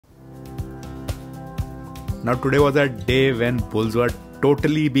Now today was a day when bulls were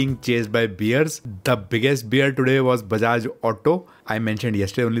totally being chased by bears. The biggest bear today was Bajaj Auto. I mentioned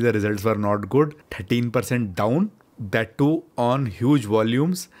yesterday only the results were not good. 13% down. That too on huge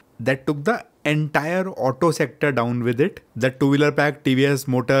volumes. That took the entire auto sector down with it. The two-wheeler pack, TVS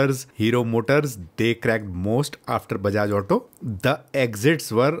Motors, Hero Motors, they cracked most after Bajaj Auto. The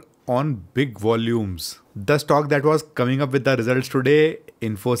exits were on big volumes. The stock that was coming up with the results today,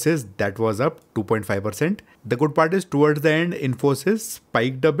 Infosys, that was up 2.5%. The good part is towards the end, Infosys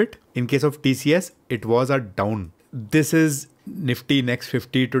spiked a bit. In case of TCS, it was a down. This is Nifty Next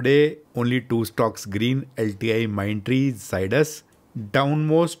 50 today. Only two stocks green, LTI, Mindtree, Zydus.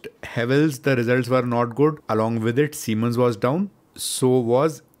 Downmost, Havells, the results were not good. Along with it, Siemens was down. So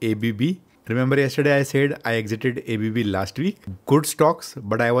was ABB. Remember yesterday I said I exited ABB last week. Good stocks,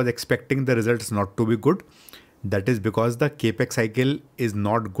 but I was expecting the results not to be good. That is because the capex cycle is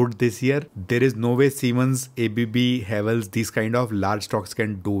not good this year. There is no way Siemens, ABB, Havells, these kind of large stocks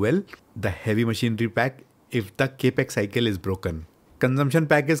can do well. The heavy machinery pack, if the capex cycle is broken. Consumption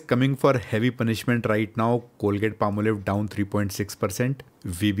pack is coming for heavy punishment right now. Colgate-Palmolive down 3.6%.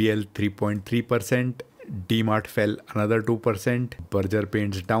 VBL 3.3%. DMart fell another 2%. Berger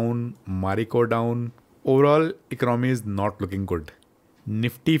Paints down. Marico down. Overall, economy is not looking good.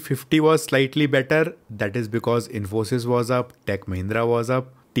 Nifty 50 was slightly better. That is because Infosys was up. Tech Mahindra was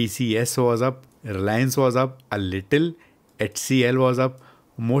up. TCS was up. Reliance was up a little. HCL was up.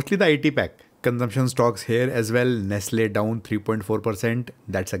 Mostly the IT pack. Consumption stocks here as well. Nestle down 3.4%.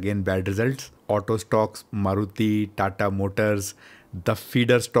 That's again bad results. Auto stocks, Maruti, Tata Motors. The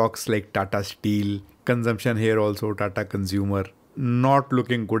feeder stocks like Tata Steel. Consumption here also, Tata Consumer. Not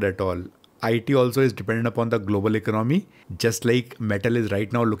looking good at all. IT also is dependent upon the global economy. Just like metal is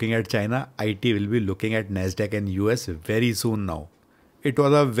right now looking at China, IT will be looking at Nasdaq and US very soon now. It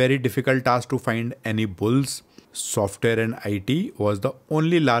was a very difficult task to find any bulls. Software and IT was the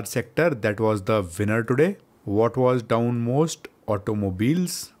only large sector that was the winner today. What was down most?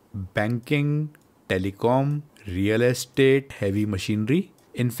 Automobiles, banking, telecom, real estate, heavy machinery.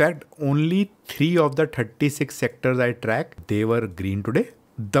 In fact, only 3 of the 36 sectors I track, they were green today.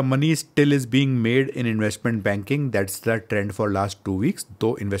 The money still is being made in investment banking. That's the trend for last 2 weeks,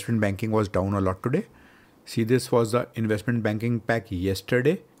 though investment banking was down a lot today. See, this was the investment banking pack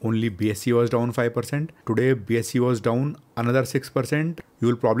yesterday. Only BSE was down 5%. Today, BSE was down another 6%. You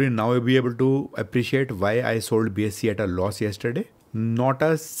will probably now be able to appreciate why I sold BSE at a loss yesterday. Not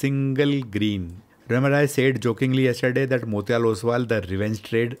a single green. Remember I said jokingly yesterday that Motilal Oswal, the revenge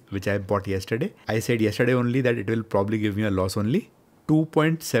trade which I bought yesterday. I said yesterday only that it will probably give me a loss only.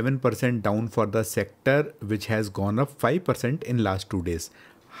 2.7% down for the sector, which has gone up 5% in last 2 days.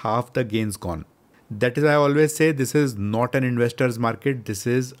 Half the gains gone. That is why I always say this is not an investor's market. This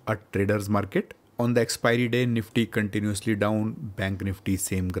is a trader's market. On the expiry day, Nifty continuously down. Bank Nifty,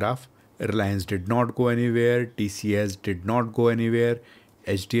 same graph. Reliance did not go anywhere. TCS did not go anywhere.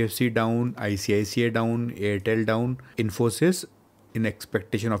 HDFC down. ICICI down. Airtel down. Infosys, in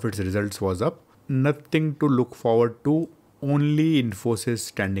expectation of its results, was up. Nothing to look forward to. Only Infosys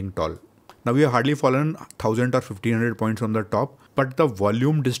standing tall. Now we have hardly fallen 1000 or 1500 points from the top, but the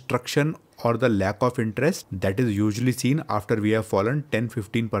volume destruction or the lack of interest that is usually seen after we have fallen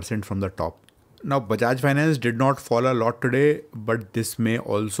 10-15% from the top. Now Bajaj Finance did not fall a lot today, but this may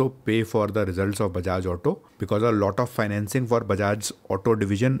also pay for the results of Bajaj Auto because a lot of financing for Bajaj's auto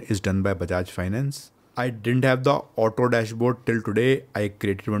division is done by Bajaj Finance. I didn't have the auto dashboard till today. I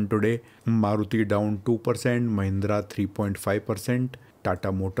created one today. Maruti down 2%, Mahindra 3.5%,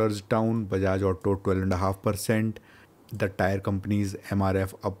 Tata Motors down, Bajaj Auto 12.5%. The tire companies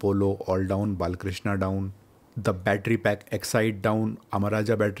MRF, Apollo all down, Balkrishna down. The battery pack Exide down,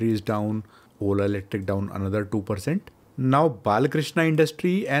 Amaraja battery is down, Ola Electric down another 2%. Now Balkrishna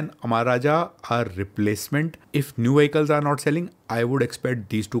Industry and Amaraja are replacement. If new vehicles are not selling, I would expect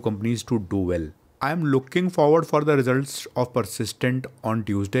these two companies to do well. I am looking forward for the results of Persistent on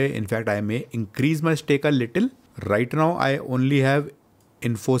Tuesday. In fact, I may increase my stake a little. Right now, I only have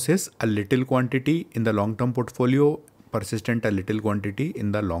Infosys, a little quantity in the long-term portfolio, Persistent, a little quantity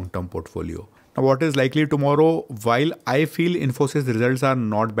in the long-term portfolio. Now, what is likely tomorrow? While I feel Infosys results are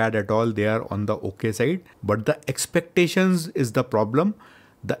not bad at all, they are on the okay side, but the expectations is the problem.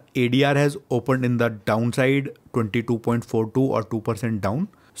 The ADR has opened in the downside, 22.42 or 2% down.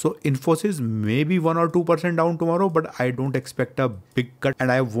 So Infosys may be 1 or 2% down tomorrow, but I don't expect a big cut.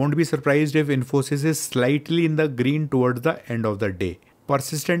 And I won't be surprised if Infosys is slightly in the green towards the end of the day.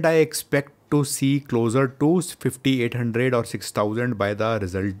 Persistent, I expect to see closer to 5,800 or 6,000 by the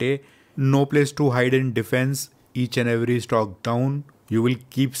result day. No place to hide in defense. Each and every stock down. You will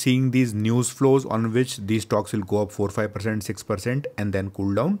keep seeing these news flows on which these stocks will go up 4-5%, 6% and then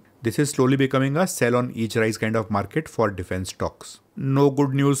cool down. This is slowly becoming a sell on each rise kind of market for defense stocks. No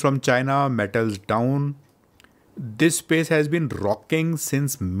good news from China, metals down. This space has been rocking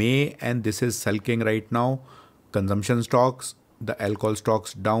since May and this is sulking right now. Consumption stocks, the alcohol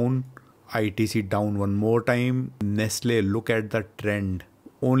stocks down, ITC down one more time. Nestle, look at the trend.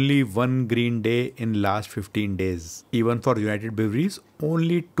 Only one green day in last 15 days. Even for United Breweries,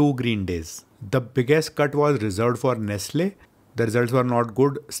 only 2 green days. The biggest cut was reserved for Nestle. The results were not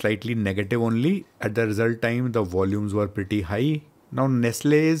good, slightly negative only. At the result time, the volumes were pretty high. Now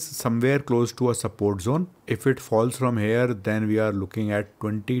Nestle is somewhere close to a support zone. If it falls from here, then we are looking at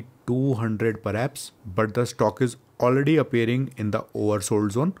 2200 perhaps. But the stock is already appearing in the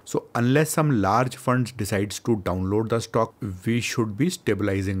oversold zone. So unless some large funds decides to download the stock, we should be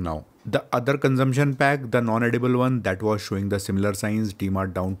stabilizing now. The other consumption pack, the non-edible one, that was showing the similar signs.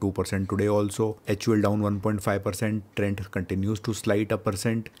 DMart down 2% today also. HUL down 1.5%. Trent continues to slide a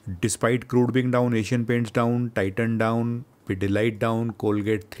percent. Despite crude being down, Asian Paints down, Titan down, Pidilite down,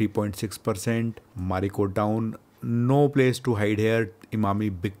 Colgate 3.6%, Marico down. No place to hide here.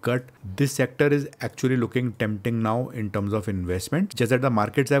 Imami big cut. This sector is actually looking tempting now in terms of investment. Just that the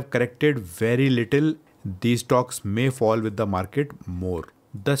markets have corrected very little. These stocks may fall with the market more.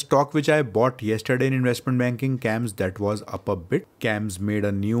 The stock which I bought yesterday in investment banking, CAMS, that was up a bit. CAMS made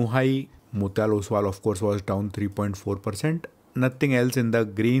a new high. Motilal Oswal of course was down 3.4%. Nothing else in the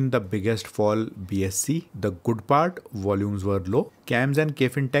green. The biggest fall BSC. The good part, volumes were low. CAMS and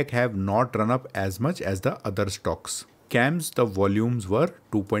KFintech have not run up as much as the other stocks. CAMS, the volumes were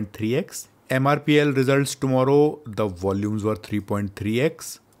 2.3x. MRPL results tomorrow, the volumes were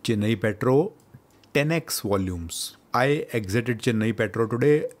 3.3x. Chennai Petro, 10x volumes. I exited Chennai Petro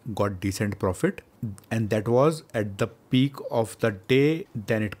today, got decent profit, and that was at the peak of the day.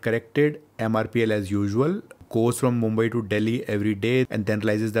 Then it corrected. MRPL as usual goes from Mumbai to Delhi every day and then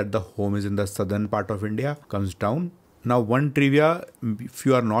realizes that the home is in the southern part of India, comes down. Now one trivia, if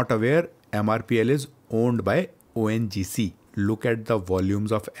you are not aware, MRPL is owned by ONGC. Look at the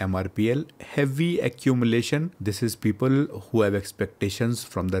volumes of MRPL, heavy accumulation. This is people who have expectations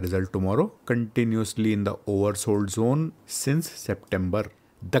from the result tomorrow, continuously in the oversold zone since September.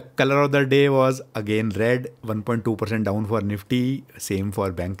 The color of the day was again red, 1.2% down for Nifty, same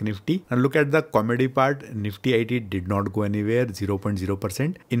for Bank Nifty. Now look at the comedy part. Nifty IT did not go anywhere,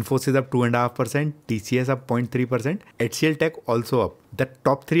 0.0%. Infosys up 2.5%, TCS up 0.3%, HCL Tech also up. The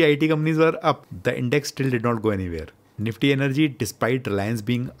top 3 IT companies were up. The index still did not go anywhere. Nifty Energy, despite Reliance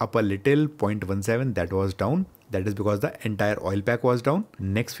being up a little, 0.17, that was down. That is because the entire oil pack was down.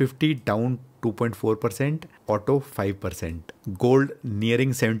 Next 50 down 2.4%, auto 5%. Gold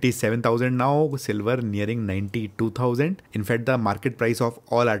nearing 77,000 now, silver nearing 92,000. In fact, the market price of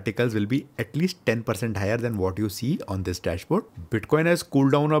all articles will be at least 10% higher than what you see on this dashboard. Bitcoin has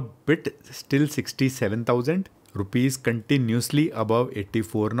cooled down a bit, still 67,000. Rupees continuously above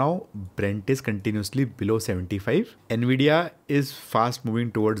 84 now. Brent is continuously below 75. Nvidia is fast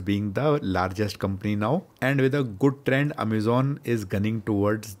moving towards being the largest company now. And with a good trend, Amazon is gunning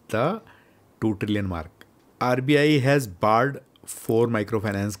towards the 2 trillion mark. RBI has barred 4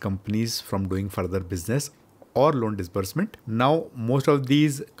 microfinance companies from doing further business or loan disbursement. Now, most of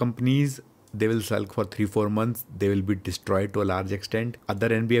these companies, they will sulk for 3-4 months. They will be destroyed to a large extent. Other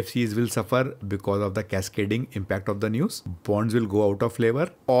NBFCs will suffer because of the cascading impact of the news. Bonds will go out of flavor.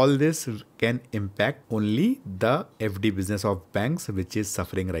 All this can impact only the FD business of banks, which is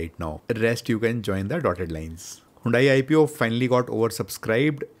suffering right now. Rest you can join the dotted lines. Hyundai IPO finally got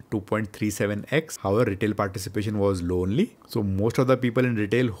oversubscribed, 2.37x. However, retail participation was low only. So most of the people in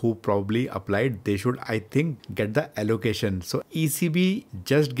retail who probably applied, they should, I think, get the allocation. So ECB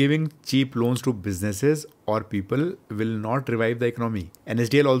just giving cheap loans to businesses or people will not revive the economy.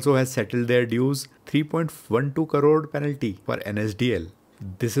 NSDL also has settled their dues, 3.12 crore penalty for NSDL.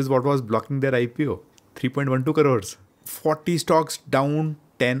 This is what was blocking their IPO, 3.12 crores. 40 stocks down,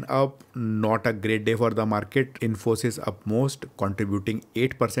 10 up, not a great day for the market. Infosys up most, contributing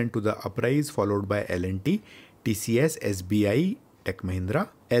 8% to the uprise, followed by L&T, TCS, SBI, Tech Mahindra.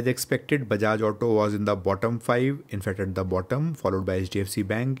 As expected, Bajaj Auto was in the bottom 5, in fact at the bottom, followed by HDFC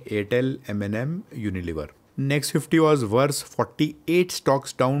Bank, Airtel, M&M, Unilever. Next 50 was worse, 48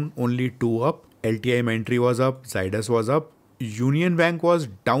 stocks down, only 2 up. LTI Mindtree was up, Zydus was up. Union Bank was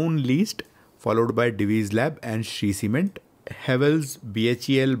down least, followed by Divi's Lab and Shree Cement. Havells,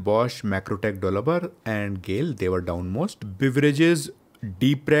 BHEL, Bosch, Macrotech, Dolabar and Gale, they were down most. Beverages,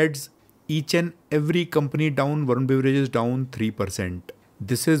 deep reds, each and every company down. Varun Beverages down 3%.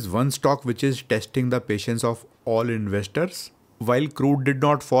 This is one stock which is testing the patience of all investors. While crude did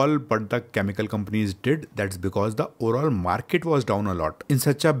not fall, but the chemical companies did. That's because the overall market was down a lot. In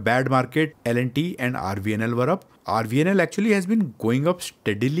such a bad market, L&T and RVNL were up. RVNL actually has been going up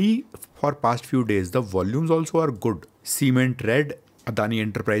steadily for past few days. The volumes also are good. Cement red. Adani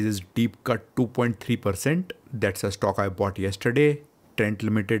Enterprises deep cut 2.3%. That's a stock I bought yesterday. Trent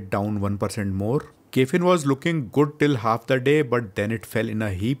Limited down 1% more. KFIN was looking good till half the day, but then it fell in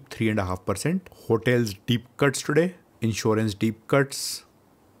a heap, 3.5%. Hotels deep cuts today. Insurance deep cuts.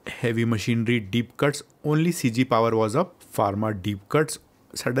 Heavy machinery deep cuts. Only CG Power was up. Pharma deep cuts.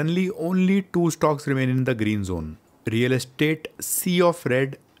 Suddenly only 2 stocks remain in the green zone. Real estate, sea of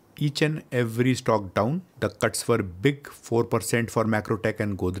red. Each and every stock down. The cuts were big, 4% for Macrotech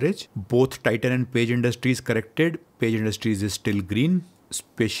and Godrej. Both Titan and Page Industries corrected. Page Industries is still green.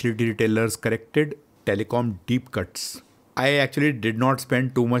 Specialty retailers corrected. Telecom deep cuts. I actually did not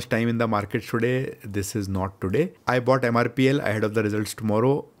spend too much time in the markets today. This is not today. I bought MRPL ahead of the results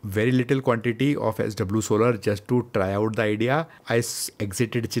tomorrow. Very little quantity of SW Solar just to try out the idea. I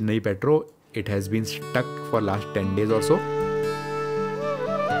exited Chennai Petro. It has been stuck for last 10 days or so.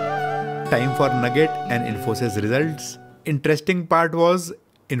 Time for Nugget and Infosys results. Interesting part was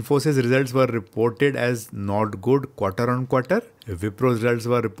Infosys results were reported as not good quarter on quarter. Wipro results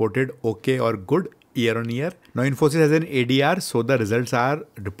were reported okay or good year on year. Now Infosys has an ADR, so the results are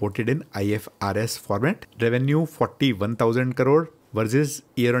reported in IFRS format. Revenue 41,000 crore versus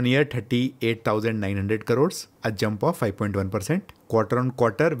year on year 38,900 crores, a jump of 5.1%. Quarter on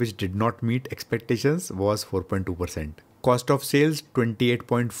quarter, which did not meet expectations, was 4.2%. Cost of sales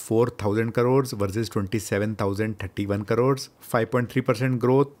 28.4 thousand crores versus 27,031 crores. 5.3%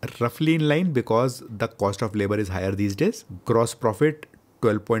 growth, roughly in line because the cost of labor is higher these days. Gross profit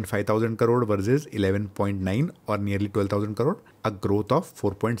 12.5 thousand crore versus 11.9 or nearly 12,000 crore, a growth of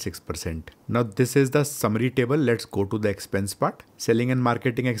 4.6%. Now this is the summary table. Let's go to the expense part. Selling and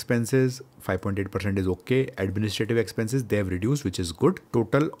marketing expenses 5.8% is okay. Administrative expenses they have reduced, which is good.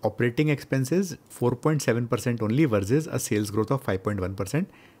 Total operating expenses 4.7% only versus a sales growth of 5.1%.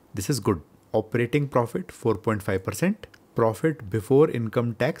 This is good. Operating profit 4.5%. Profit before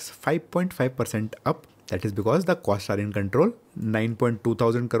income tax 5.5% up. That is because the costs are in control. 9.2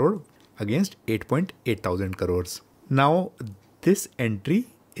 thousand crore against 8.8 thousand crores. Now this entry,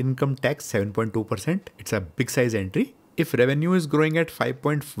 income tax 7.2%. It's a big size entry. If revenue is growing at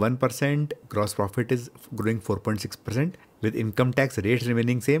 5.1%, gross profit is growing 4.6%. With income tax rates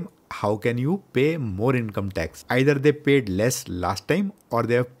remaining same, how can you pay more income tax? Either they paid less last time or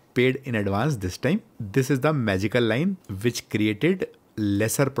they have paid in advance this time. This is the magical line which created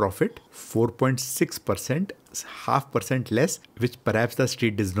lesser profit, 4.6%, 0.5% less, which perhaps the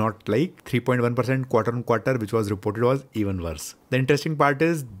street does not like. 3.1% quarter on quarter, which was reported, was even worse. The interesting part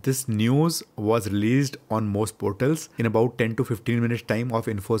is this news was released on most portals in about 10 to 15 minutes time of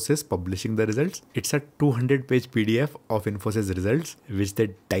Infosys publishing the results. It's a 200-page PDF of Infosys results, which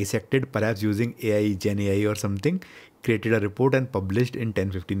they dissected, perhaps using AI, Gen AI or something, created a report and published in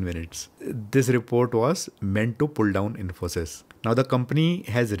 10-15 minutes. This report was meant to pull down Infosys. Now the company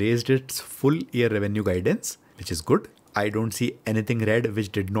has raised its full year revenue guidance, which is good. I don't see anything red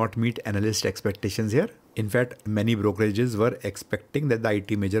which did not meet analyst expectations here. In fact, many brokerages were expecting that the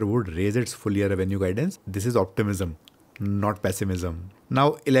IT major would raise its full year revenue guidance. This is optimism, not pessimism.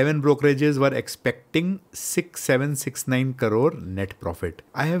 Now 11 brokerages were expecting 6769 crore net profit.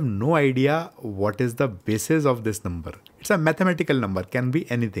 I have no idea what is the basis of this number. It's a mathematical number, can be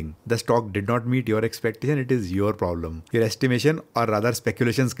anything. The stock did not meet your expectation, it is your problem. Your estimation or rather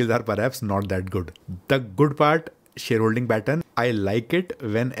speculation skills are perhaps not that good. The good part, shareholding pattern, I like it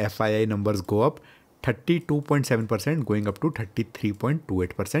when FII numbers go up. 32.7% going up to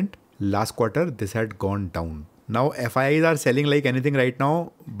 33.28%. Last quarter, this had gone down. Now FIIs are selling like anything right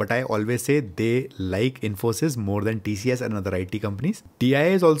now, but I always say they like Infosys more than TCS and other IT companies.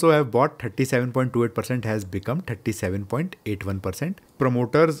 DIIs also have bought. 37.28% has become 37.81%.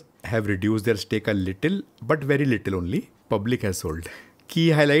 Promoters have reduced their stake a little, but very little only. Public has sold.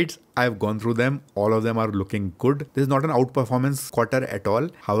 Key highlights, I've gone through them. All of them are looking good. This is not an outperformance quarter at all.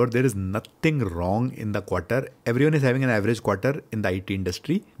 However, there is nothing wrong in the quarter. Everyone is having an average quarter in the IT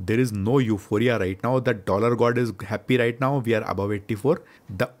industry. There is no euphoria right now. The dollar god is happy right now. We are above 84.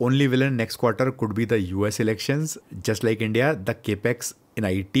 The only villain next quarter could be the US elections. Just like India, the capex in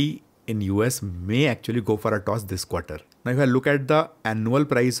IT in US may actually go for a toss this quarter. Now, if I look at the annual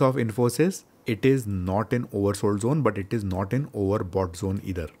price of Infosys, it is not in oversold zone, but it is not in overbought zone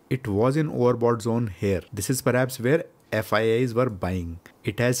either. It was in overbought zone here. This is perhaps where FIIs were buying.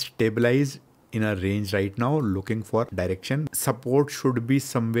 It has stabilized in a range right now looking for direction. Support should be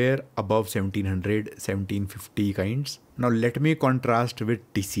somewhere above 1700, 1750 kinds. Now let me contrast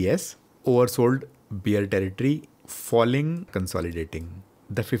with TCS. Oversold, bear territory, falling, consolidating.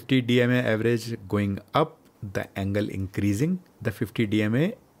 The 50 DMA average going up, the angle increasing. The 50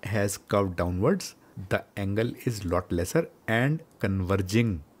 DMA has curved downwards. The angle is lot lesser and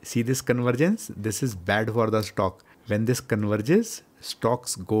converging. See this convergence? This is bad for the stock. When this converges,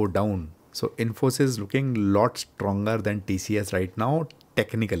 stocks go down. So Infosys is looking lot stronger than TCS right now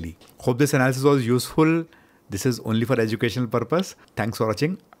technically. Hope this analysis was useful. This is only for educational purpose. Thanks for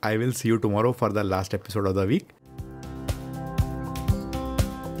watching. I will see you tomorrow for the last episode of the week.